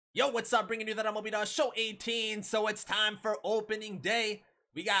Yo, what's up? Bringing you that MLB Show 18. So it's time for opening day.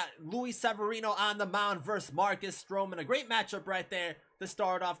 We got Luis Severino on the mound versus Marcus Stroman. A great matchup right there to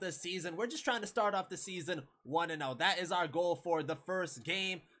start off this season. We're just trying to start off the season 1-0. That is our goal for the first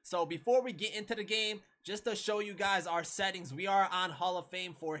game. So before we get into the game, just to show you guys our settings, we are on Hall of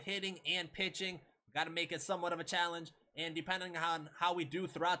Fame for hitting and pitching. Got to make it somewhat of a challenge. And depending on how we do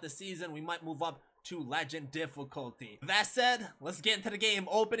throughout the season, we might move up to legend difficulty. That said, let's get into the game.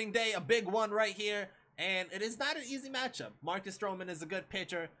 Opening day, a big one right here, and it is not an easy matchup. Marcus Stroman is a good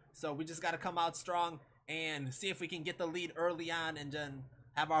pitcher, so we just got to come out strong and see if we can get the lead early on and then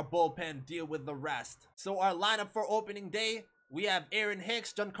have our bullpen deal with the rest. So our lineup for opening day, we have Aaron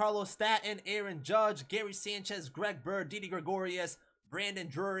Hicks, Giancarlo Stanton, Aaron Judge, Gary Sanchez, Greg Bird, Didi Gregorius, Brandon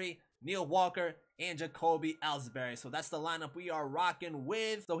Drury, Neil Walker, and Jacoby Ellsbury. So that's the lineup we are rocking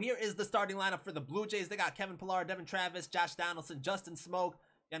with. So here is the starting lineup for the Blue Jays. They got Kevin Pillar, Devin Travis, Josh Donaldson, Justin Smoke,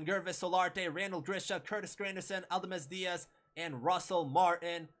 Yangervis Solarte, Randall Grisha, Curtis Granderson, Aldemez Diaz, and Russell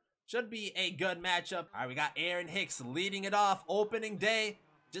Martin. Should be a good matchup. All right, we got Aaron Hicks leading it off. Opening day.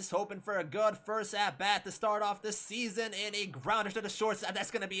 Just hoping for a good first at-bat to start off this season, and a grounder to the shortstop.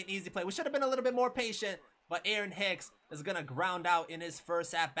 That's going to be an easy play. We should have been a little bit more patient, but Aaron Hicks is going to ground out in his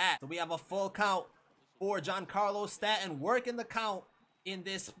first at-bat. So we have a full count for Giancarlo Stanton, working the count in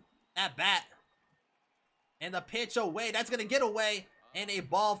this at-bat. And the pitch away, that's going to get away, and a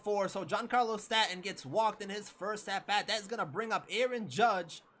ball four. So Giancarlo Stanton gets walked in his first at-bat. That is going to bring up Aaron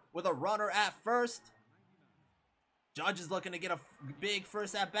Judge with a runner at first. Judge is looking to get a big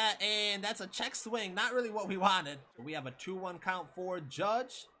first at-bat, and that's a check swing. Not really what we wanted. But we have a 2-1 count for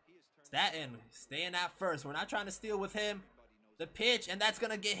Judge. Stanton staying at first. We're not trying to steal with him. The pitch, and that's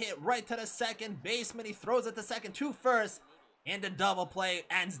going to get hit right to the second baseman. He throws it to second, to first, and the double play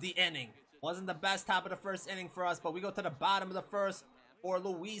ends the inning. Wasn't the best top of the first inning for us, but we go to the bottom of the first for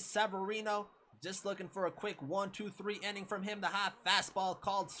Luis Severino. Just looking for a quick 1-2-3 inning from him. The high fastball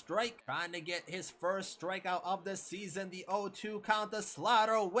called strike. Trying to get his first strikeout of the season. The 0-2 count, the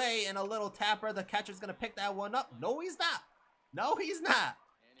slider away, and a little tapper. The catcher's going to pick that one up. No, he's not. No, he's not.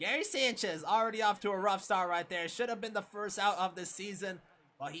 Gary Sanchez already off to a rough start right there. Should have been the first out of the season,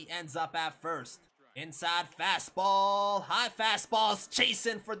 but he ends up at first. Inside fastball. High fastballs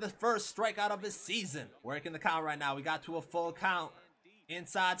chasing for the first strikeout of his season. Working the count right now. We got to a full count.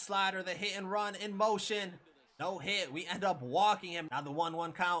 Inside slider, the hit and run in motion. No hit. We end up walking him. Now the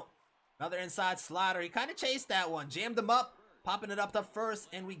 1-1 count. Another inside slider. He kind of chased that one. Jammed him up. Popping it up to first.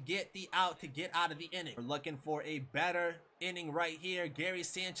 And we get the out to get out of the inning. We're looking for a better inning right here. Gary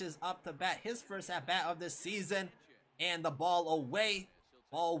Sanchez up to bat. His first at bat of this season. And the ball away.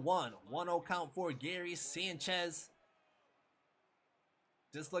 Ball one. 1-0 count for Gary Sanchez.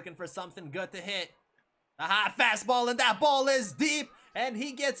 Just looking for something good to hit. The high fastball, and that ball is deep. And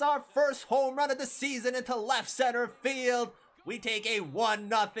he gets our first home run of the season into left center field. We take a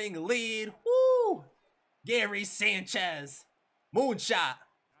 1-0 lead. Woo! Gary Sanchez. Moonshot.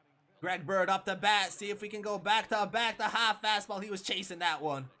 Greg Bird up to bat. See if we can go back to back. The high fastball. He was chasing that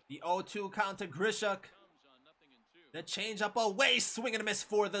one. The 0-2 count to Grishuk. The changeup away. Swing and a miss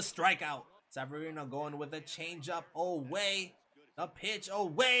for the strikeout. Severino going with a changeup away. The pitch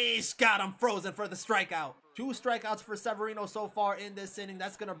away. Got him frozen for the strikeout. 2 strikeouts for Severino so far in this inning.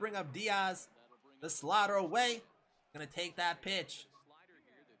 That's going to bring up Diaz. The slider away. Going to take that pitch.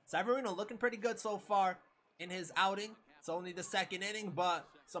 Severino looking pretty good so far in his outing. It's only the second inning, but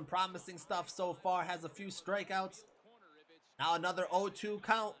some promising stuff so far. Has a few strikeouts. Now another 0-2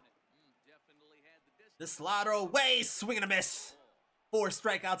 count. The slider away. Swing and a miss. 4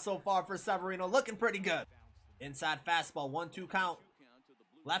 strikeouts so far for Severino. Looking pretty good. Inside fastball. 1-2 count.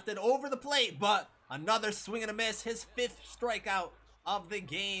 Left it over the plate, but another swing and a miss. His 5th strikeout of the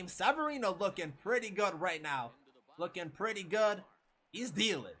game. Severino looking pretty good right now. Looking pretty good. He's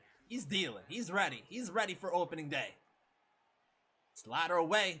dealing. He's dealing. He's ready. He's ready for opening day. Slider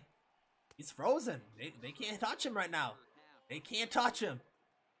away. He's frozen. They can't touch him right now. They can't touch him.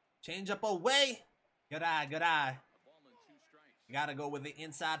 Change up away. Good eye. Good eye. We gotta go with the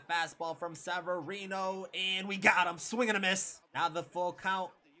inside fastball from Severino. And we got him. Swing and a miss. Now the full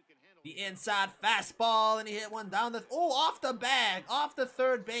count. The inside fastball. And he hit one down the... Oh, off the bag. Off the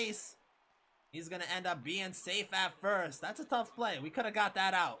third base. He's gonna end up being safe at first. That's a tough play. We could have got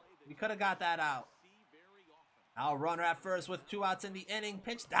that out. We could have got that out. Now runner at first with 2 outs in the inning.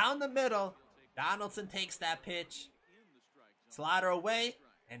 Pitch down the middle. Donaldson takes that pitch. Slider away.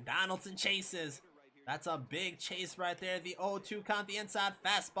 And Donaldson chases. That's a big chase right there. The 0-2 count, the inside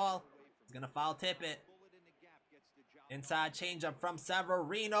fastball. He's going to foul tip it. Inside changeup from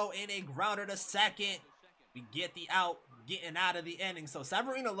Severino in a grounder to second. We get the out. getting out of the inning. So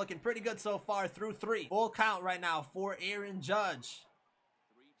Severino looking pretty good so far through 3. Full count right now for Aaron Judge.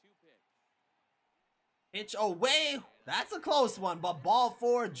 Pitch away. That's a close one, but ball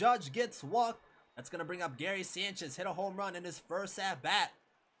 4. Judge gets walked. That's going to bring up Gary Sanchez. Hit a home run in his first at bat.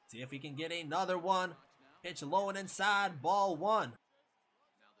 See if he can get another one. Pitch low and inside. Ball 1.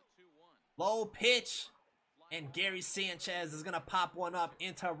 Low pitch. And Gary Sanchez is going to pop one up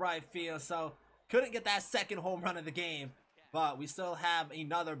into right field. So couldn't get that second home run of the game. But we still have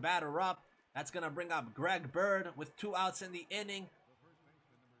another batter up. That's going to bring up Greg Bird with 2 outs in the inning.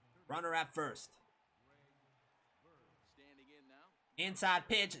 Runner at first. Inside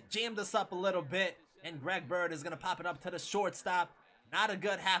pitch, jammed us up a little bit, and Greg Bird is going to pop it up to the shortstop. Not a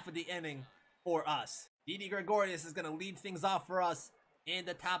good half of the inning for us. Didi Gregorius is going to lead things off for us in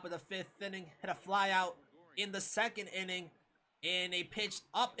the top of the 5th inning. Hit a fly out in the 2nd inning, and a pitch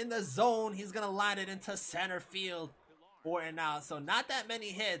up in the zone. He's going to line it into center field for an out. So not that many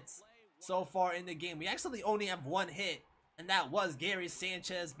hits so far in the game. We actually only have 1 hit, and that was Gary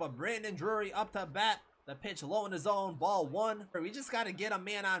Sanchez, but Brandon Drury up to bat. The pitch low in the zone, ball 1. We just got to get a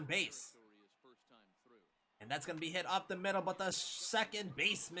man on base. And that's going to be hit up the middle, but the second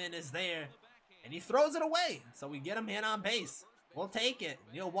baseman is there. And he throws it away. So we get a man on base. We'll take it.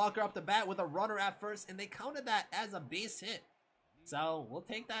 Neil Walker up the bat with a runner at first, and they counted that as a base hit. So we'll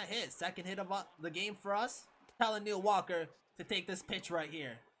take that hit. 2nd hit of the game for us. Telling Neil Walker to take this pitch right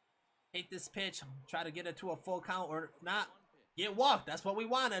here. Take this pitch, try to get it to a full count, or not, get walked. That's what we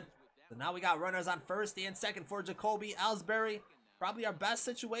wanted. So now we got runners on 1st and 2nd for Jacoby Ellsbury. Probably our best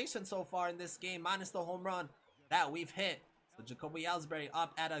situation so far in this game, minus the home run that we've hit. So Jacoby Ellsbury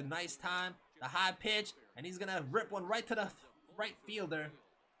up at a nice time. The high pitch, and he's going to rip one right to the right fielder.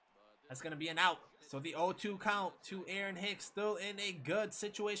 That's going to be an out. So the 0-2 count to Aaron Hicks. Still in a good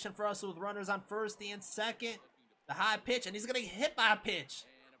situation for us with runners on 1st and 2nd. The high pitch, and he's going to get hit by a pitch.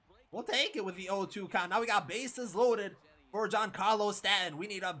 We'll take it with the 0-2 count. Now we got bases loaded for Giancarlo Stanton. We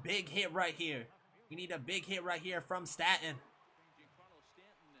need a big hit right here. We need a big hit right here from Stanton.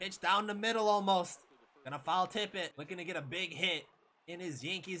 Pitch down the middle almost. Gonna foul tip it. Looking to get a big hit in his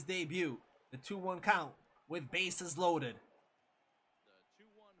Yankees debut. The 2-1 count with bases loaded.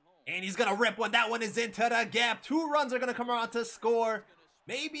 And he's gonna rip one. That one is into the gap. 2 runs are gonna come around to score.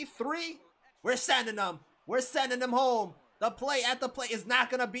 Maybe 3. We're sending them. We're sending them home. The play at the plate is not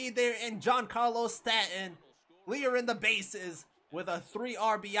gonna be there. And Giancarlo Stanton clearing the bases with a 3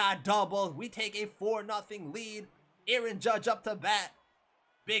 RBI double. We take a 4-0 lead. Aaron Judge up to bat.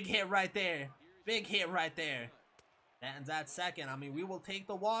 Big hit right there. Big hit right there. Stanton's at 2nd. I mean, we will take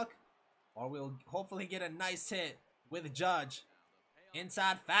the walk, or we'll hopefully get a nice hit with Judge.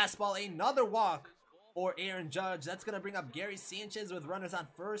 Inside fastball, another walk for Aaron Judge. That's going to bring up Gary Sanchez with runners on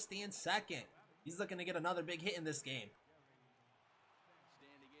 1st and 2nd. He's looking to get another big hit in this game.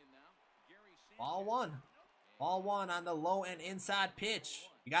 Ball 1. Ball 1 on the low and inside pitch.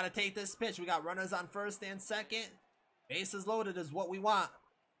 We got to take this pitch. We got runners on 1st and 2nd. Bases loaded is what we want.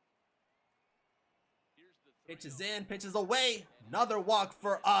 Pitches in, pitches away. Another walk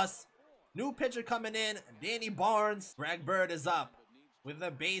for us. New pitcher coming in, Danny Barnes. Greg Bird is up with the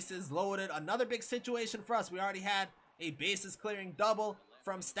bases loaded. Another big situation for us. We already had a bases clearing double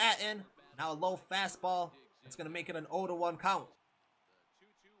from Stanton. Now a low fastball. It's going to make it an 0-1 count.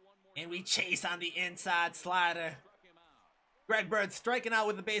 And we chase on the inside slider. Greg Bird striking out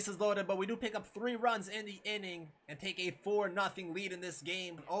with the bases loaded, but we do pick up 3 runs in the inning and take a 4-0 lead in this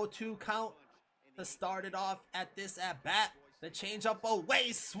game. 0-2 count to start it off at this at bat. The changeup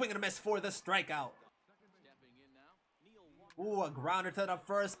away, swing and a miss for the strikeout. Ooh, a grounder to the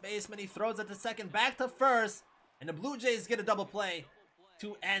first baseman. He throws it to 2nd, back to 1st, and the Blue Jays get a double play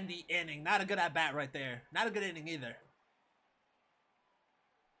to end the inning. Not a good at bat right there. Not a good inning either.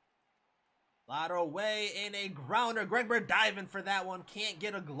 Slider away in a grounder. Greg Bird diving for that one. Can't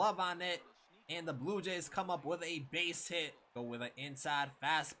get a glove on it. And the Blue Jays come up with a base hit. Go with an inside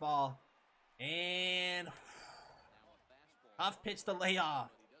fastball. And tough pitch to lay off.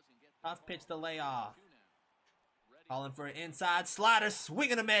 Tough pitch to lay off. Calling for an inside slider.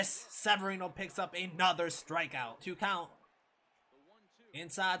 Swing and a miss. Severino picks up another strikeout. 2 count.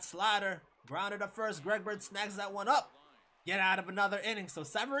 Inside slider. Grounded to 1st. Greg Bird snags that one up. Get out of another inning. So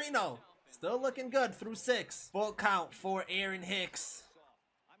Severino still looking good through 6. Full count for Aaron Hicks.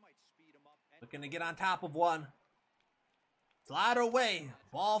 Looking to get on top of one. Slider away.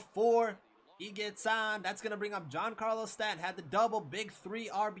 Ball 4. He gets on. That's going to bring up Giancarlo Stanton. Had the double, big 3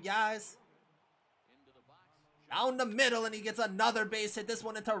 RBIs. Down the middle, and he gets another base hit. This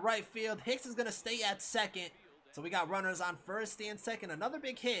one into right field. Hicks is going to stay at 2nd. So we got runners on 1st and 2nd. Another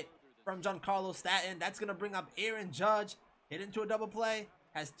big hit from Giancarlo Stanton. That's going to bring up Aaron Judge. Hit into a double play.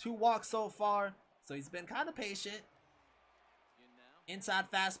 Has 2 walks so far. So he's been kind of patient. Inside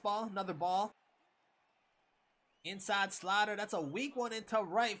fastball. Another ball. Inside slider. That's a weak one into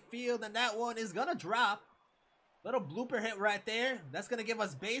right field. And that one is going to drop. Little blooper hit right there. That's going to give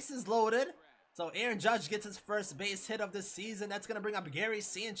us bases loaded. So Aaron Judge gets his first base hit of the season. That's going to bring up Gary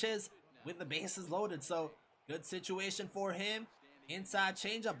Sanchez with the bases loaded. So good situation for him. Inside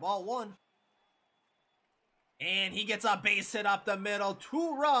changeup, ball 1. And he gets a base hit up the middle.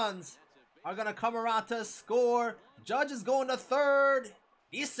 2 runs are going to come around to score. Judge is going to third.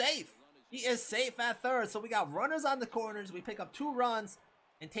 He's safe. He is safe at third. So we got runners on the corners. We pick up 2 runs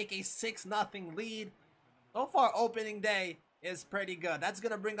and take a 6-0 lead. So far, opening day is pretty good. That's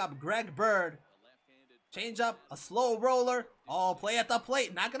going to bring up Greg Bird. Change up, a slow roller. Oh, play at the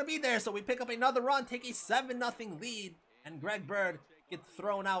plate. Not going to be there. So we pick up another run, take a 7-0 lead. And Greg Bird gets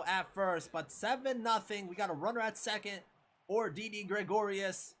thrown out at first. But 7-0. We got a runner at second for Didi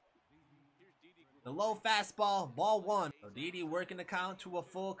Gregorius. The low fastball, ball 1. So Didi working the count to a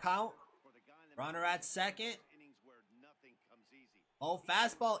full count. Runner at second. Low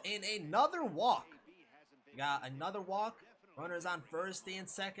fastball and another walk. We got another walk. Runners on first and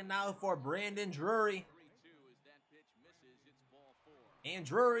second now for Brandon Drury. And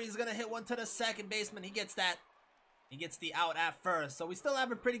Drury's going to hit one to the second baseman. He gets that. He gets the out at first. So we still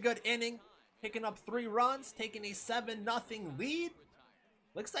have a pretty good inning. Picking up 3 runs. Taking a 7-0 lead.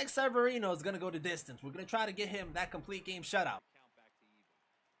 Looks like Severino is going to go the distance. We're going to try to get him that complete game shutout.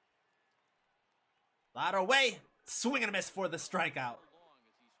 Slider away. Swing and a miss for the strikeout.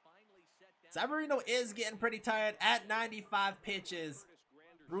 Severino is getting pretty tired at 95 pitches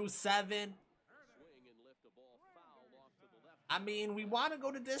through 7. I mean, we want to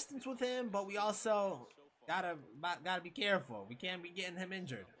go the distance with him, but we also gotta be careful. We can't be getting him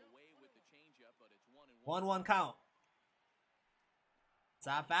injured. 1-1 count.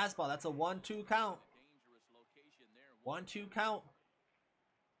 Side fastball. That's a 1-2 count. 1-2 count.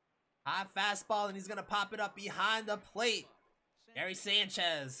 High fastball, and he's gonna pop it up behind the plate. Gary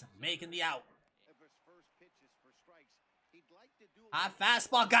Sanchez making the out. High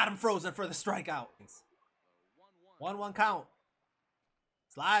fastball, got him frozen for the strikeout. 1-1 count.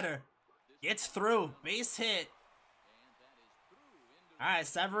 Slider gets through, base hit. All right,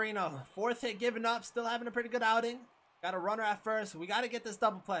 Severino, 4th hit given up, still having a pretty good outing. Got a runner at first. We got to get this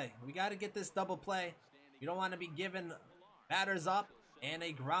double play. We got to get this double play. You don't want to be giving batters up. And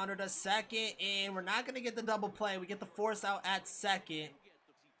a grounder to second, and we're not going to get the double play. We get the force out at second.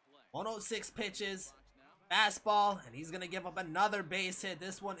 106 pitches. Fastball, and he's going to give up another base hit.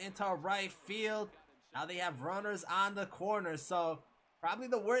 This one into right field. Now they have runners on the corner. So probably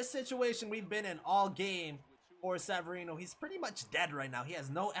the worst situation we've been in all game for Severino. He's pretty much dead right now. He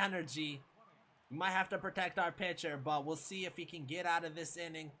has no energy. We might have to protect our pitcher, but we'll see if he can get out of this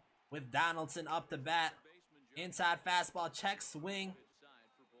inning with Donaldson up to bat. Inside fastball, check swing.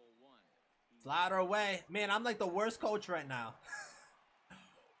 Slider away. Man, I'm like the worst coach right now.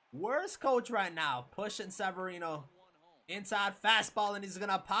 Worst coach right now. Pushing Severino. Inside fastball, and he's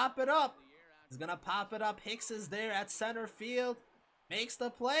going to pop it up. He's going to pop it up. Hicks is there at center field. Makes the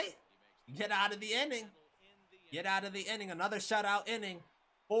play. Get out of the inning. Get out of the inning. Another shutout inning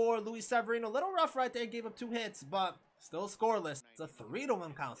for Luis Severino. A little rough right there. Gave up 2 hits, but still scoreless. It's a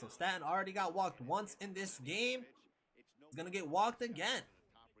 3-1 count. So Stanton already got walked once in this game. He's going to get walked again.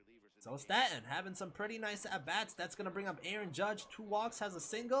 So Stanton having some pretty nice at-bats. That's going to bring up Aaron Judge. 2 walks, has a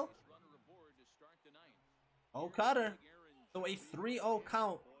single. Cutter. So a 3-0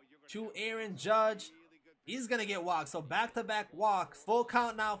 count to Aaron Judge. He's going to get walked. So back-to-back walks. Full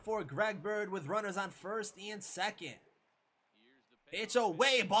count now for Greg Bird with runners on first and second. Pitch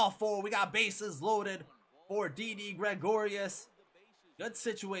away, ball 4. We got bases loaded for Didi Gregorius. Good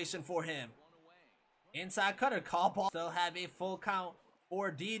situation for him. Inside cutter, call ball. Still have a full count for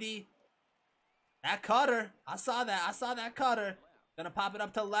Didi. That cutter, I saw that cutter. Gonna pop it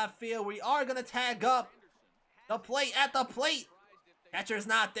up to left field. We are gonna tag up the plate at the plate. Catcher's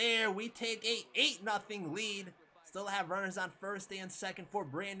not there. We take a 8-0 lead. Still have runners on first and second for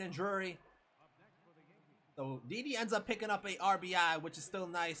Brandon Drury. So Didi ends up picking up a RBI, which is still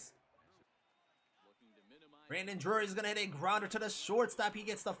nice. Brandon Drury is gonna hit a grounder to the shortstop. He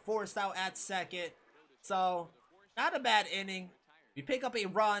gets the forced out at second. So not a bad inning. We pick up a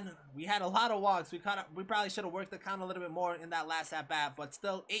run. We had a lot of walks. We probably should have worked the count a little bit more in that last at bat, but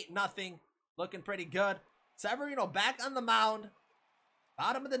still 8-0, looking pretty good. Severino back on the mound.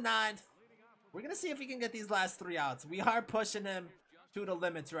 Bottom of the 9th. We're gonna see if we can get these last 3 outs. We are pushing him to the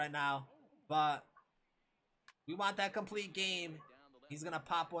limits right now, but we want that complete game He's gonna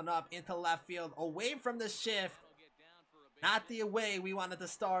pop one up into left field, away from the shift. Not the way we wanted to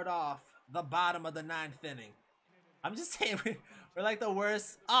start off the bottom of the 9th inning. I'm just saying, we're like the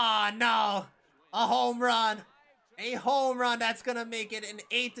worst. Oh no, a home run. A home run that's gonna make it an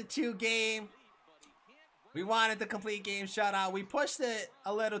 8-2 game. We wanted the complete game shutout. We pushed it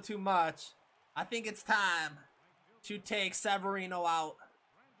a little too much. I think it's time to take Severino out.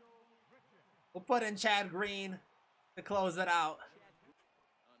 We'll put in Chad Green to close it out.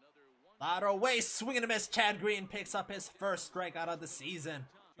 Slider away, swing and a miss. Chad Green picks up his first strikeout of the season.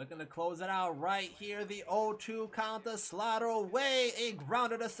 Looking to close it out right here. The 0-2 count, the slider away. A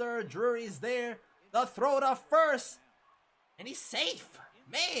grounder to third. Drury's there. The throw to first. And he's safe.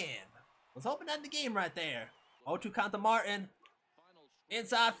 Man, was hoping to end the game right there. 0-2 count to Martin.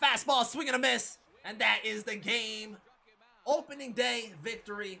 Inside fastball, swing and a miss. And that is the game. Opening day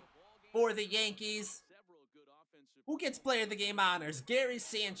victory for the Yankees. Who gets player of the game honors? Gary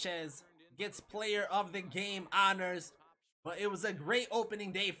Sanchez gets player of the game honors. But it was a great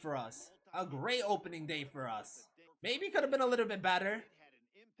opening day for us. A great opening day for us. Maybe it could have been a little bit better.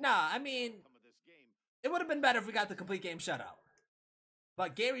 Nah, I mean, it would have been better if we got the complete game shutout.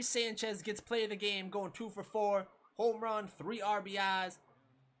 But Gary Sanchez gets player of the game, going 2 for 4. Home run, 3 RBIs.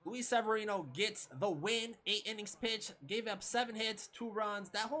 Luis Severino gets the win. 8 innings pitched. Gave up 7 hits, 2 runs.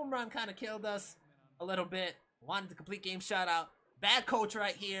 That home run kind of killed us a little bit. Wanted the complete game shutout. Bad coach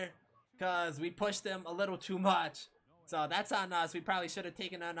right here, because we pushed him a little too much. So that's on us. We probably should have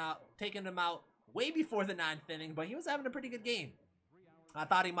taken him out way before the 9th inning, but he was having a pretty good game. I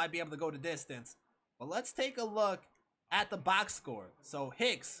thought he might be able to go the distance. But let's take a look at the box score. So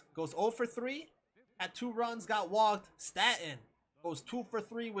Hicks goes 0 for 3, had 2 runs, got walked. Stanton goes 2 for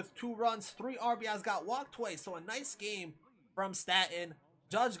 3 with 2 runs, 3 RBIs, got walked twice. So a nice game from Stanton.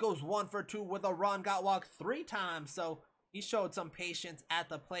 Judge goes 1 for 2 with a run, got walked 3 times. So he showed some patience at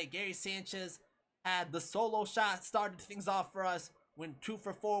the plate. Gary Sanchez had the solo shot, started things off for us. Went 2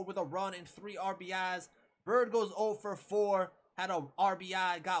 for 4 with a run and 3 RBIs. Bird goes 0 for 4, had a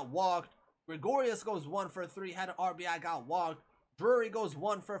RBI, got walked. Gregorius goes 1 for 3, had an RBI, got walked. Drury goes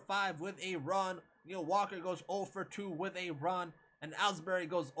 1 for 5 with a run. Neil Walker goes 0 for 2 with a run. And Ellsbury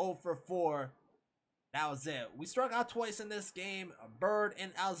goes 0 for 4. That was it. We struck out twice in this game. Bird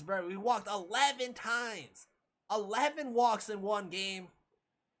and Ellsbury. We walked 11 times. 11 walks in one game.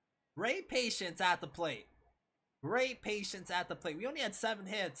 Great patience at the plate. Great patience at the plate. We only had 7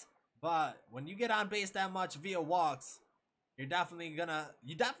 hits, but when you get on base that much via walks, you definitely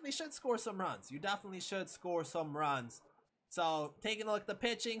should score some runs. You definitely should score some runs. So, taking a look at the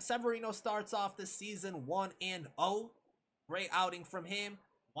pitching, Severino starts off this season 1-0. Great outing from him.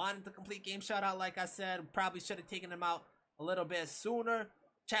 Wanted the complete game shutout, like I said. Probably should have taken him out a little bit sooner.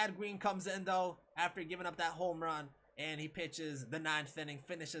 Chad Green comes in, though, after giving up that home run. And he pitches the 9th inning,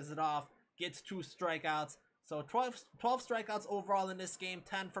 finishes it off, gets 2 strikeouts. So 12 strikeouts overall in this game,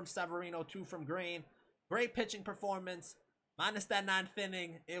 10 from Severino, 2 from Green. Great pitching performance. Minus that 9th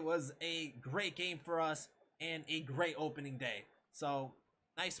inning, it was a great game for us and a great opening day. So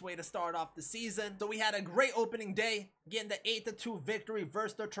nice way to start off the season. So we had a great opening day, getting the 8-2 victory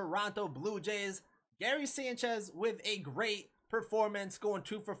versus the Toronto Blue Jays. Gary Sanchez with a great performance, going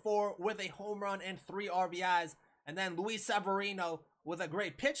 2 for 4 with a home run and 3 RBIs. And then Luis Severino with a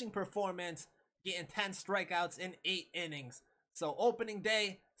great pitching performance, getting 10 strikeouts in 8 innings. So opening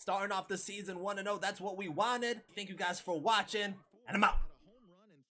day, starting off the season 1-0. That's what we wanted. Thank you guys for watching, and I'm out.